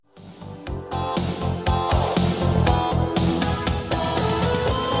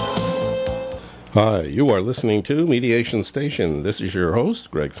Hi, you are listening to Mediation Station. This is your host,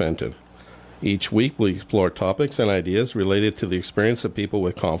 Greg Fenton. Each week we explore topics and ideas related to the experience of people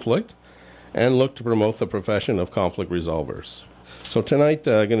with conflict and look to promote the profession of conflict resolvers. So tonight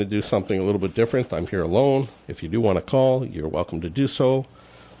I'm going to do something a little bit different. I'm here alone. If you do want to call, you're welcome to do so.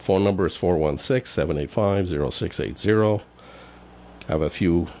 Phone number is 416-785-0680. I have a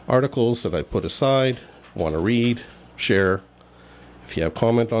few articles that I put aside, want to read, share. If you have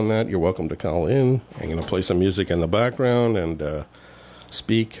comment on that, you're welcome to call in. I'm going to play some music in the background and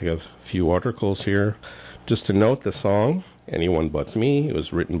speak. I have a few articles here. Just to note, the song, Anyone But Me, it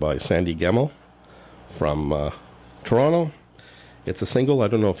was written by Sandy Gemmell from Toronto. It's a single. I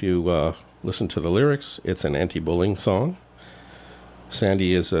don't know if you listen to the lyrics. It's an anti-bullying song.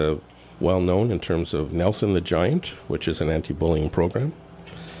 Sandy is well known in terms of Nelson the Giant, which is an anti-bullying program.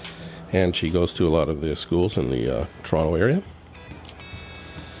 And she goes to a lot of the schools in the Toronto area.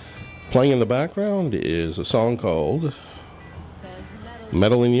 Playing in the background is a song called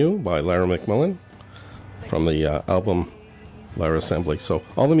Metal in You by Lara McMillan from the album Lara Assembly. So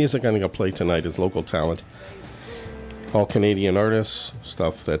all the music I'm going to play tonight is local talent. All Canadian artists,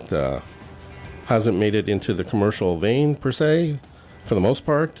 stuff that hasn't made it into the commercial vein per se, for the most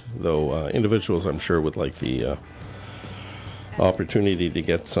part, though individuals I'm sure would like the opportunity to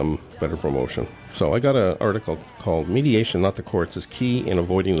get some better promotion. So I got an article called Mediation, Not the Courts, is Key in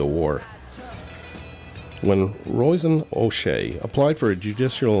Avoiding the War. When Roisin O'Shea applied for a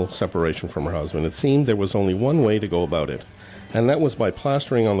judicial separation from her husband, it seemed there was only one way to go about it, and that was by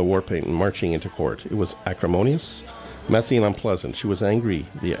plastering on the war paint and marching into court. It was acrimonious, messy, and unpleasant. She was angry.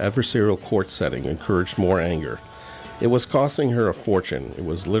 The adversarial court setting encouraged more anger. It was costing her a fortune. It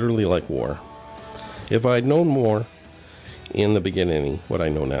was literally like war. If I had known more in the beginning what I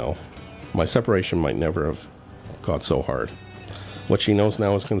know now, my separation might never have got so hard. What she knows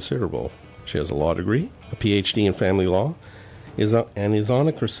now is considerable. She has a law degree, a PhD in family law, and is on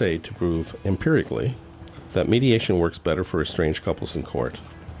a crusade to prove empirically that mediation works better for estranged couples in court.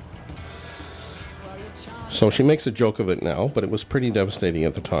 So she makes a joke of it now, but it was pretty devastating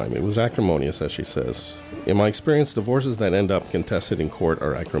at the time. It was acrimonious, as she says. In my experience, divorces that end up contested in court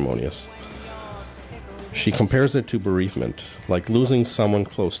are acrimonious. She compares it to bereavement, like losing someone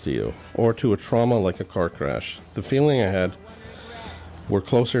close to you, or to a trauma like a car crash. The feeling I had were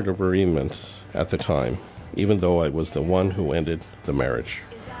closer to bereavement at the time, even though I was the one who ended the marriage.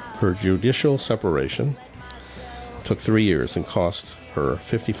 Her judicial separation took 3 years and cost her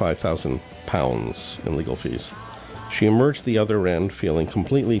 £55,000 in legal fees. She emerged the other end feeling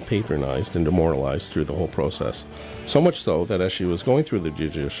completely patronized and demoralized through the whole process. So much so that as she was going through the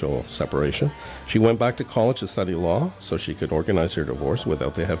judicial separation, she went back to college to study law so she could organize her divorce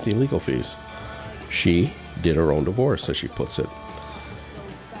without the hefty legal fees. She did her own divorce, as she puts it.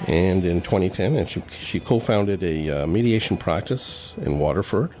 And in 2010, and she co-founded a mediation practice in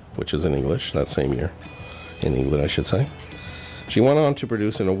Waterford, which is in English, that same year. In England, I should say. She went on to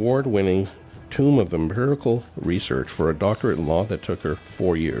produce an award-winning tome of empirical research for a doctorate in law that took her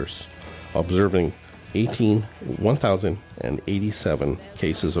 4 years, observing 1,087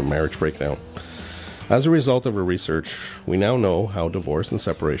 cases of marriage breakdown. As a result of her research, we now know how divorce and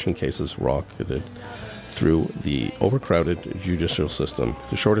separation cases rocketed through the overcrowded judicial system.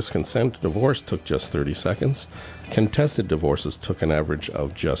 The shortest consent divorce took just 30 seconds. Contested divorces took an average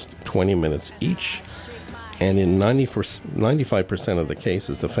of just 20 minutes each. And in 95% of the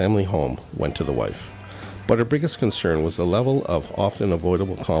cases, the family home went to the wife. But her biggest concern was the level of often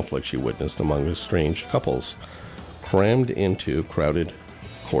avoidable conflict she witnessed among estranged couples, crammed into crowded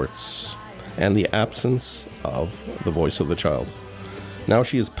courts, and the absence of the voice of the child. Now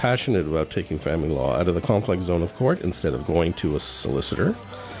she is passionate about taking family law out of the conflict zone of court instead of going to a solicitor.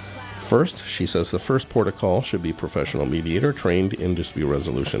 First, she says the first port of call should be professional mediator trained in dispute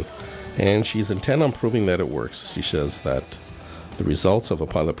resolution. And she's intent on proving that it works. She says that the results of a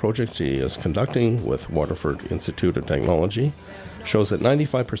pilot project she is conducting with Waterford Institute of Technology shows that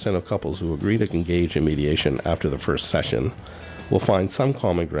 95% of couples who agree to engage in mediation after the first session will find some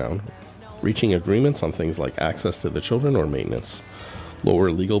common ground, reaching agreements on things like access to the children or maintenance.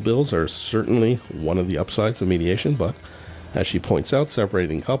 Lower legal bills are certainly one of the upsides of mediation, but as she points out,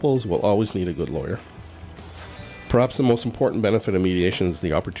 separating couples will always need a good lawyer. Perhaps the most important benefit of mediation is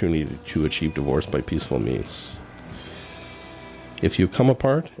the opportunity to achieve divorce by peaceful means. If you come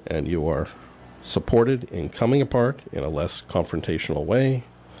apart and you are supported in coming apart in a less confrontational way,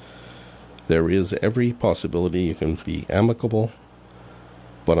 there is every possibility you can be amicable,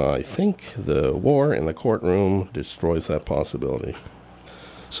 but I think the war in the courtroom destroys that possibility.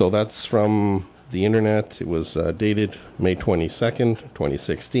 So that's from the internet. It was dated May 22nd,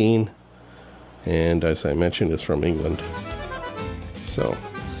 2016. And as I mentioned, it's from England. So,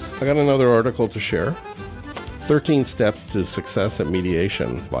 I got another article to share. 13 Steps to Success at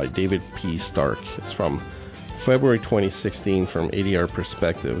Mediation by David P. Stark. It's from February 2016 from ADR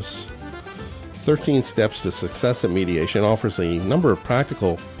Perspectives. 13 Steps to Success at Mediation offers a number of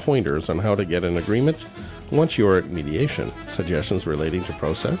practical pointers on how to get an agreement once you're at mediation. Suggestions relating to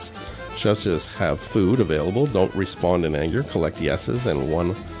process, such as have food available, don't respond in anger, collect yeses, and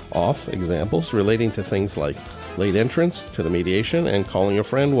one-off examples relating to things like late entrance to the mediation and calling a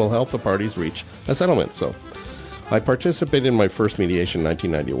friend will help the parties reach a settlement. So, I participated in my first mediation in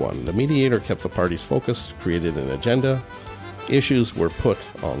 1991. The mediator kept the parties focused, created an agenda. Issues were put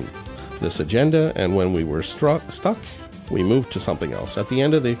on this agenda, and when we were stuck, we moved to something else. At the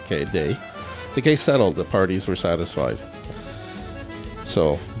end of the day, the case settled. The parties were satisfied.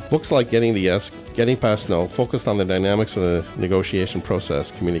 So, books like Getting the Yes, Getting Past No focused on the dynamics of the negotiation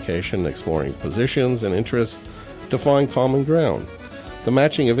process, communication, exploring positions and interests to find common ground. The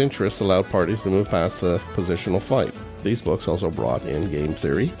matching of interests allowed parties to move past the positional fight. These books also brought in game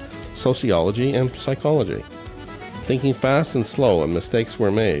theory, sociology, and psychology. Thinking Fast and Slow and Mistakes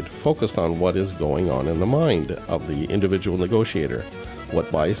Were Made focused on what is going on in the mind of the individual negotiator,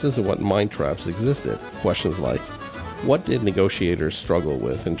 what biases and what mind traps existed. Questions like, what did negotiators struggle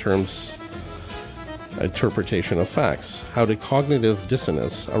with in terms of interpretation of facts? How did cognitive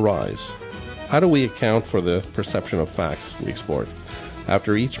dissonance arise? How do we account for the perception of facts we explored?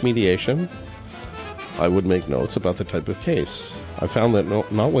 After each mediation, I would make notes about the type of case. I found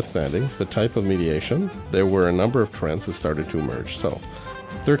that notwithstanding the type of mediation, there were a number of trends that started to emerge. So,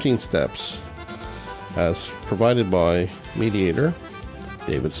 13 steps as provided by mediator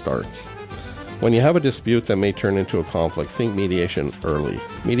David Stark. When you have a dispute that may turn into a conflict, think mediation early.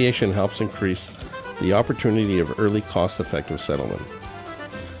 Mediation helps increase the opportunity of early cost-effective settlement.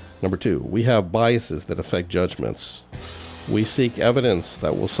 Number 2, we have biases that affect judgments. We seek evidence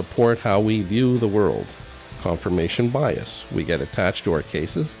that will support how we view the world. Confirmation bias. We get attached to our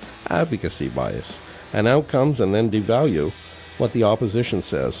cases. Advocacy bias. And outcomes and then devalue what the opposition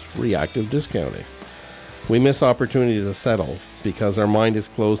says. Reactive discounting. We miss opportunities to settle because our mind is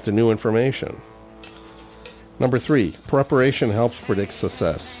closed to new information. Number 3, preparation helps predict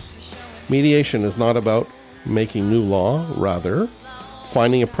success. Mediation is not about making new law, rather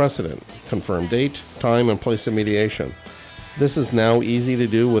finding a precedent, confirm date, time, and place of mediation. This is now easy to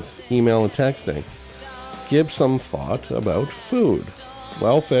do with email and texting. Give some thought about food.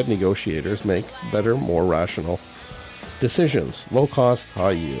 Well-fed negotiators make better, more rational decisions. Low cost,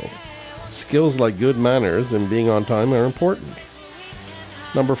 high yield. Skills like good manners and being on time are important.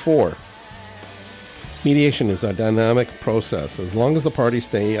 Number 4, mediation is a dynamic process. As long as the parties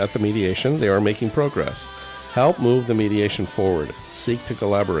stay at the mediation, they are making progress. Help move the mediation forward. Seek to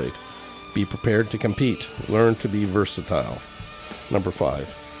collaborate. Be prepared to compete. Learn to be versatile. Number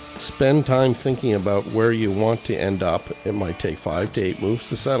 5, spend time thinking about where you want to end up. It might take 5 to 8 moves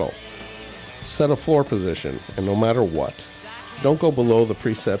to settle. Set a floor position, and no matter what, don't go below the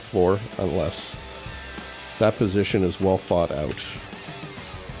preset floor unless that position is well thought out.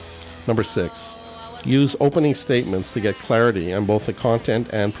 Number 6, use opening statements to get clarity on both the content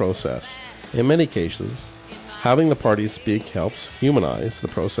and process. In many cases, having the parties speak helps humanize the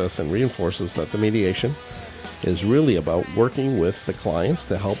process and reinforces that the mediation is really about working with the clients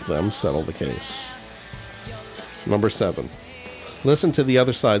to help them settle the case. Number 7, listen to the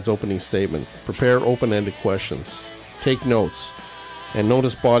other side's opening statement. Prepare open-ended questions. Take notes and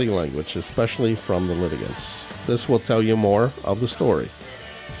notice body language, especially from the litigants. This will tell you more of the story.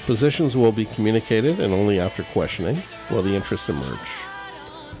 Positions will be communicated, and only after questioning will the interests emerge.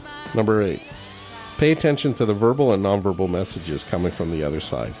 Number 8, pay attention to the verbal and nonverbal messages coming from the other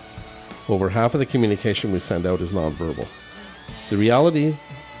side. Over half of the communication we send out is nonverbal. The reality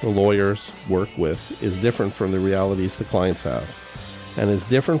the lawyers work with is different from the realities the clients have, and is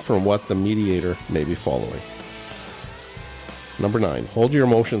different from what the mediator may be following. Number 9, hold your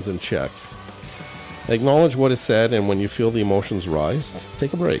emotions in check. Acknowledge what is said, and when you feel the emotions rise,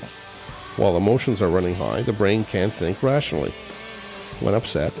 take a break. While emotions are running high, the brain can't think rationally. When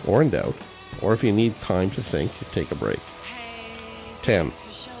upset or in doubt, or if you need time to think, take a break. 10,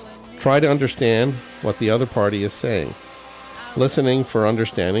 try to understand what the other party is saying. Listening for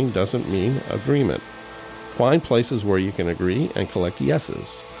understanding doesn't mean agreement. Find places where you can agree and collect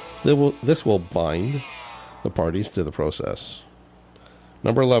yeses. This will bind the parties to the process.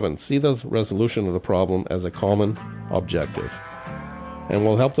 Number 11, see the resolution of the problem as a common objective, and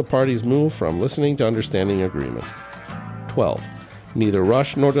will help the parties move from listening to understanding agreement. 12, neither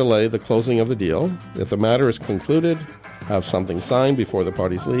rush nor delay the closing of the deal. If the matter is concluded, have something signed before the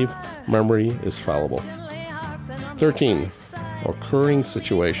parties leave. Memory is fallible. 13. Occurring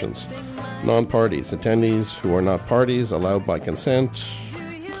situations. Non-parties, attendees who are not parties, allowed by consent.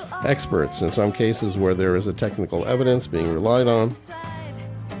 Experts, in some cases where there is a technical evidence being relied on.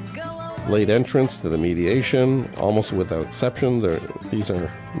 Late entrance to the mediation, almost without exception. These are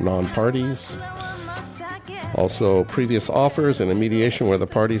non-parties. Also, previous offers in a mediation where the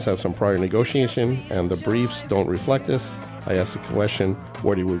parties have some prior negotiation and the briefs don't reflect this. I ask the question,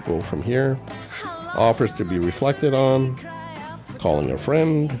 where do we go from here? Offers to be reflected on. Calling a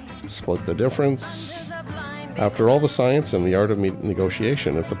friend. Split the difference. After all the science and the art of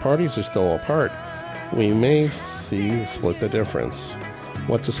negotiation, if the parties are still apart, we may see split the difference.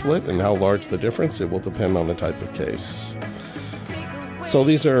 What to split and how large the difference, it will depend on the type of case. So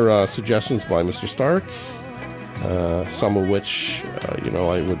these are suggestions by Mr. Stark, some of which,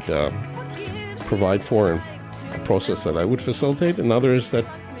 I would provide for in a process that I would facilitate, and others that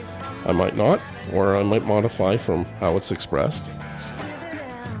I might not, or I might modify from how it's expressed.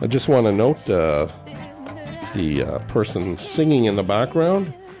 I just want to note the person singing in the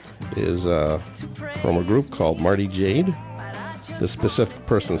background is from a group called Marty Jade. The specific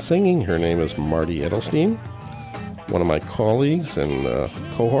person singing, her name is Marty Edelstein, one of my colleagues and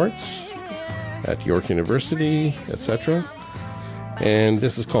cohorts at York University, etc. And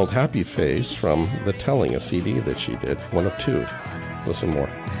this is called Happy Face from The Telling, a CD that she did, one of two. Listen more.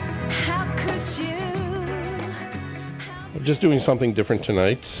 I'm just doing something different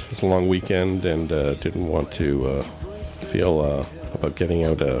tonight. It's a long weekend and didn't want to feel about getting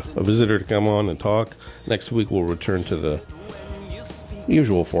out a visitor to come on and talk. Next week we'll return to the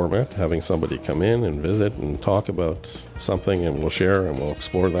usual format, having somebody come in and visit and talk about something, and we'll share and we'll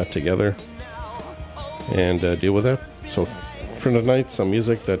explore that together and deal with it. So for tonight, some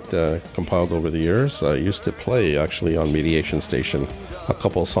music that compiled over the years. I used to play actually on Mediation Station a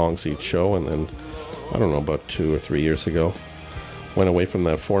couple of songs each show, and then I don't know, about 2 or 3 years ago went away from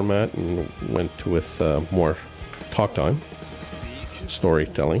that format and went with more talk time,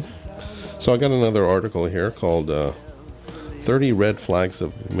 storytelling. So I got another article here called 30 Red Flags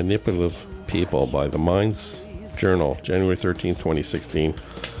of Manipulative People by the Minds Journal, January 13, 2016.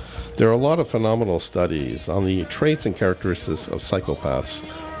 There are a lot of phenomenal studies on the traits and characteristics of psychopaths.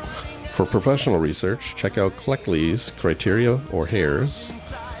 For professional research, check out Cleckley's Criteria or Hare's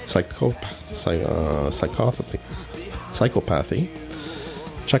Psychopathy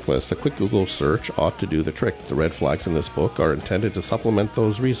Checklist. A quick Google search ought to do the trick. The red flags in this book are intended to supplement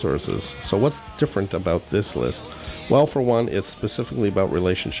those resources. So what's different about this list? Well, for one, it's specifically about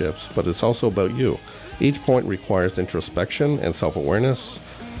relationships, but it's also about you. Each point requires introspection and self-awareness,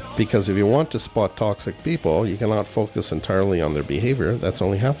 because if you want to spot toxic people, you cannot focus entirely on their behavior. That's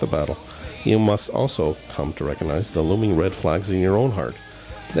only half the battle. You must also come to recognize the looming red flags in your own heart.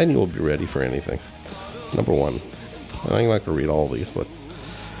 Then you will be ready for anything. Number 1. I'm not going to read all of these, but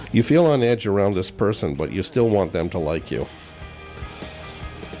you feel on edge around this person, but you still want them to like you.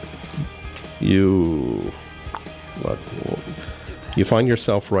 You find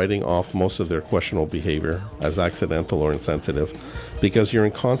yourself writing off most of their questionable behavior as accidental or insensitive because you're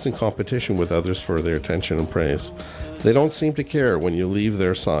in constant competition with others for their attention and praise. They don't seem to care when you leave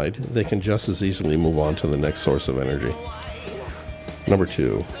their side. They can just as easily move on to the next source of energy. Number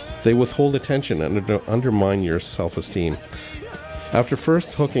 2, they withhold attention and undermine your self-esteem. After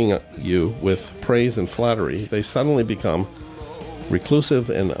first hooking you with praise and flattery, they suddenly become reclusive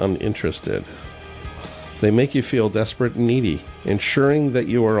and uninterested. They make you feel desperate and needy, ensuring that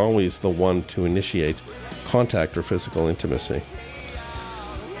you are always the one to initiate contact or physical intimacy.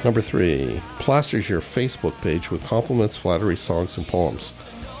 Number 3, plasters your Facebook page with compliments, flattery, songs, and poems.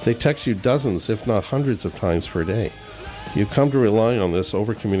 They text you dozens, if not hundreds of times per day. You come to rely on this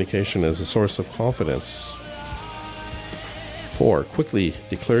over-communication as a source of confidence. 4, quickly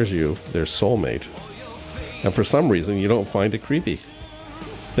declares you their soulmate. And for some reason, you don't find it creepy.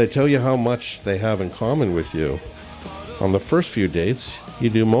 They tell you how much they have in common with you. On the first few dates, you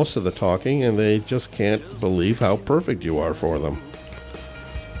do most of the talking, and they just can't believe how perfect you are for them.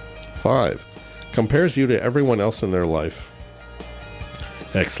 5, compares you to everyone else in their life.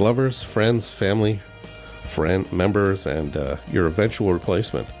 Ex-lovers, friends, family, members, and your eventual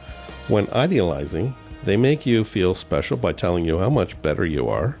replacement. When idealizing, they make you feel special by telling you how much better you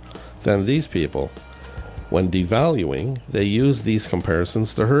are than these people. When devaluing, they use these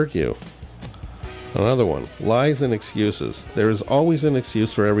comparisons to hurt you. Another one, lies and excuses. There is always an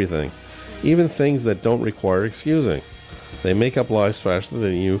excuse for everything, even things that don't require excusing. They make up lies faster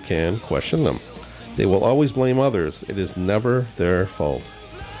than you can question them. They will always blame others. It is never their fault.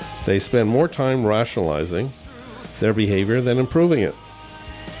 They spend more time rationalizing their behavior than improving it.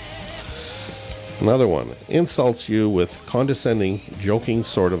 Another one, insults you with condescending, joking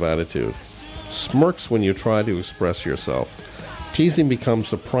sort of attitude. Smirks when you try to express yourself. Teasing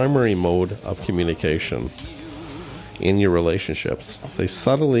becomes the primary mode of communication in your relationships. They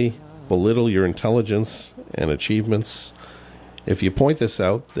subtly belittle your intelligence and achievements. If you point this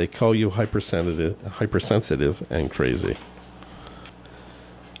out, they call you hypersensitive and crazy.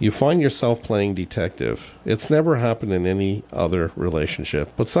 You find yourself playing detective. It's never happened in any other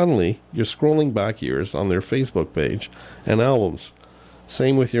relationship, but suddenly you're scrolling back years on their Facebook page and albums.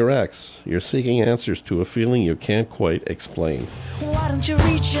 Same with your ex. You're seeking answers to a feeling you can't quite explain. Why don't you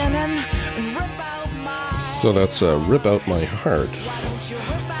reach in and rip out my... So that's Rip Out My Heart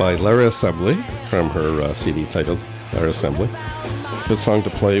by Lara Assembly from her CD titled Lara Assembly. Good song to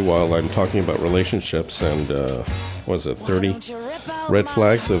play while I'm talking about relationships and, 30 red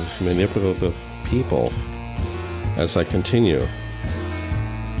flags of manipulative people as I continue.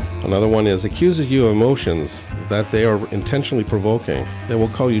 Another one is accuses you of emotions that they are intentionally provoking. They will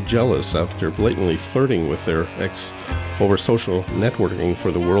call you jealous after blatantly flirting with their ex over social networking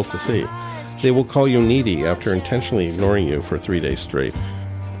for the world to see. They will call you needy after intentionally ignoring you for 3 days straight.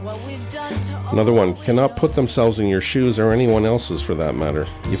 Another one, cannot put themselves in your shoes or anyone else's for that matter.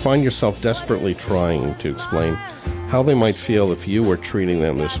 You find yourself desperately trying to explain how they might feel if you were treating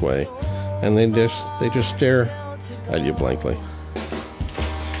them this way, and they just stare at you blankly.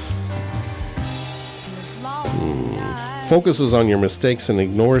 Focuses on your mistakes and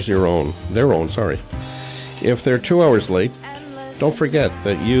ignores their own. If they're 2 hours late, don't forget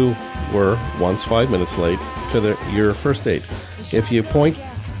that you were once 5 minutes late to your first date. If you point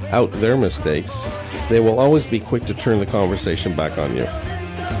out their mistakes, they will always be quick to turn the conversation back on you.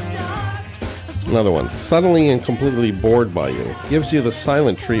 Another one, suddenly and completely bored by you, gives you the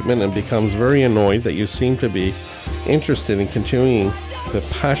silent treatment and becomes very annoyed that you seem to be interested in continuing the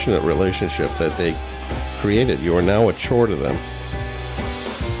passionate relationship that they created. You are now a chore to them.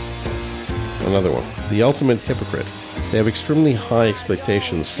 Another one, the ultimate hypocrite. They have extremely high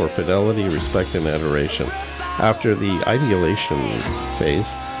expectations for fidelity, respect, and adoration. After the ideation phase,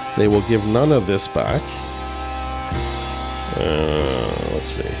 they will give none of this back. Let's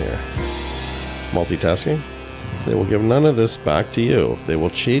see here. Multitasking. They will give none of this back to you. They will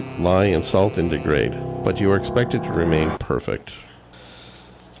cheat, lie, insult, and degrade. But you are expected to remain perfect.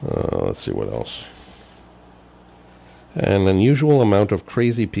 Let's see what else. An unusual amount of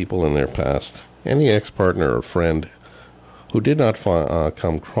crazy people in their past. Any ex-partner or friend who did not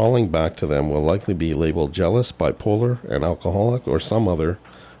come crawling back to them will likely be labeled jealous, bipolar, an alcoholic, or some other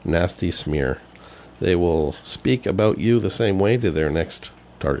nasty smear. They will speak about you the same way to their next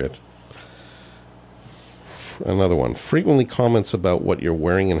target. Another one, frequently comments about what you're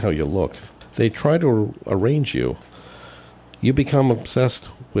wearing and how you look. They try to arrange you. You become obsessed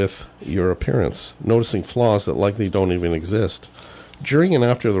with your appearance, noticing flaws that likely don't even exist. During and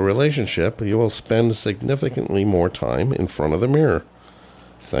after the relationship, you will spend significantly more time in front of the mirror.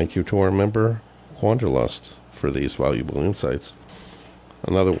 Thank you to our member, Quanderlust, for these valuable insights.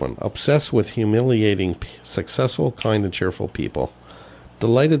 Another one, obsessed with humiliating successful, kind, and cheerful people.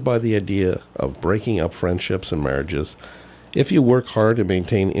 Delighted by the idea of breaking up friendships and marriages. If you work hard to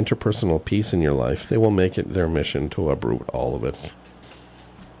maintain interpersonal peace in your life, they will make it their mission to uproot all of it.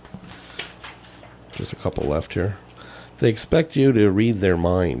 Just a couple left here. They expect you to read their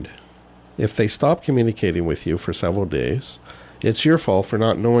mind. If they stop communicating with you for several days, it's your fault for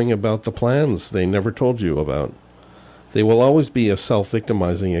not knowing about the plans they never told you about. There will always be a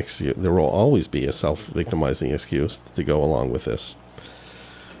self-victimizing excuse. There will always be a self-victimizing excuse to go along with this.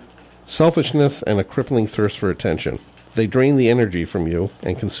 Selfishness and a crippling thirst for attention. They drain the energy from you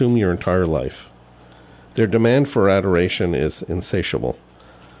and consume your entire life. Their demand for adoration is insatiable.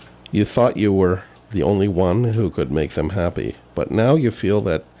 You thought you were the only one who could make them happy, but now you feel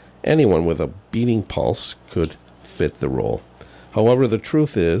that anyone with a beating pulse could fit the role. However, the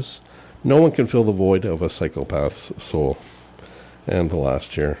truth is, no one can fill the void of a psychopath's soul. And the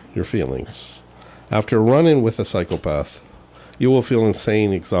last here, your feelings. After a run-in with a psychopath, you will feel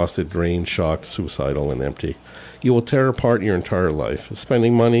insane, exhausted, drained, shocked, suicidal, and empty. You will tear apart your entire life,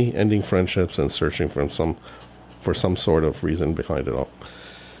 spending money, ending friendships, and searching for some sort of reason behind it all.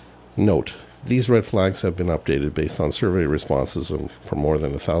 Note, these red flags have been updated based on survey responses from more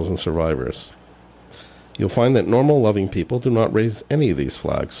than 1,000 survivors. You'll find that normal, loving people do not raise any of these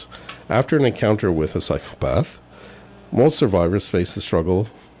flags. After an encounter with a psychopath, most survivors face the struggle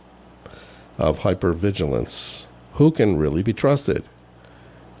of hypervigilance. Who can really be trusted?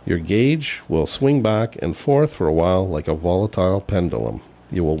 Your gauge will swing back and forth for a while like a volatile pendulum.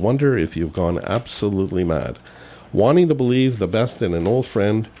 You will wonder if you've gone absolutely mad. wanting to believe the best in an old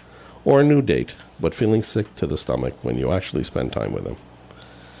friend or a new date, but feeling sick to the stomach when you actually spend time with them.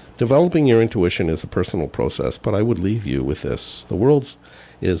 Developing your intuition is a personal process, but I would leave you with this. The world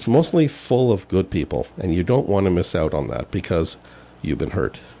is mostly full of good people, and you don't want to miss out on that because you've been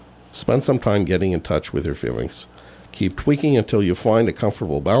hurt. Spend some time getting in touch with your feelings. Keep tweaking until you find a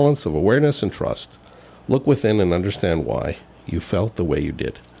comfortable balance of awareness and trust. Look within and understand why you felt the way you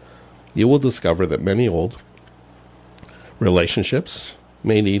did. You will discover that many old relationships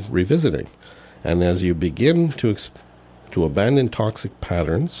may need revisiting, and as you begin to abandon toxic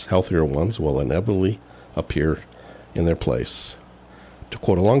patterns, healthier ones will inevitably appear in their place. To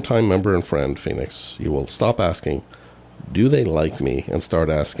quote a longtime member and friend, Phoenix, you will stop asking, do they like me, and start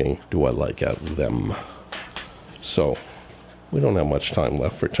asking, do I like them? So, we don't have much time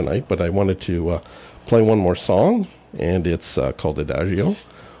left for tonight, but I wanted to play one more song, and it's called Adagio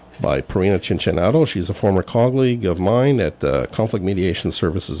by Parina Cincinnato. She's a former colleague of mine at Conflict Mediation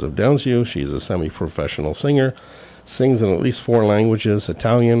Services of Downsview. She's a semi-professional singer, sings in at least 4 languages: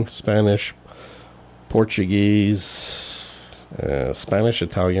 Italian, Spanish, Portuguese, Spanish,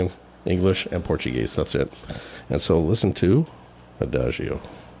 Italian, English, and Portuguese. That's it. And so listen to Adagio.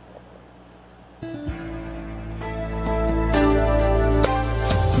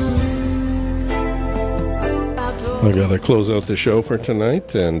 I gotta close out the show for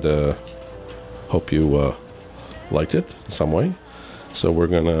tonight, and hope you liked it in some way. So we're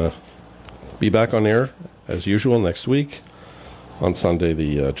gonna be back on air as usual next week on Sunday,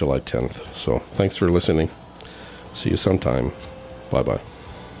 the July 10th. So thanks for listening. See you sometime. Bye bye.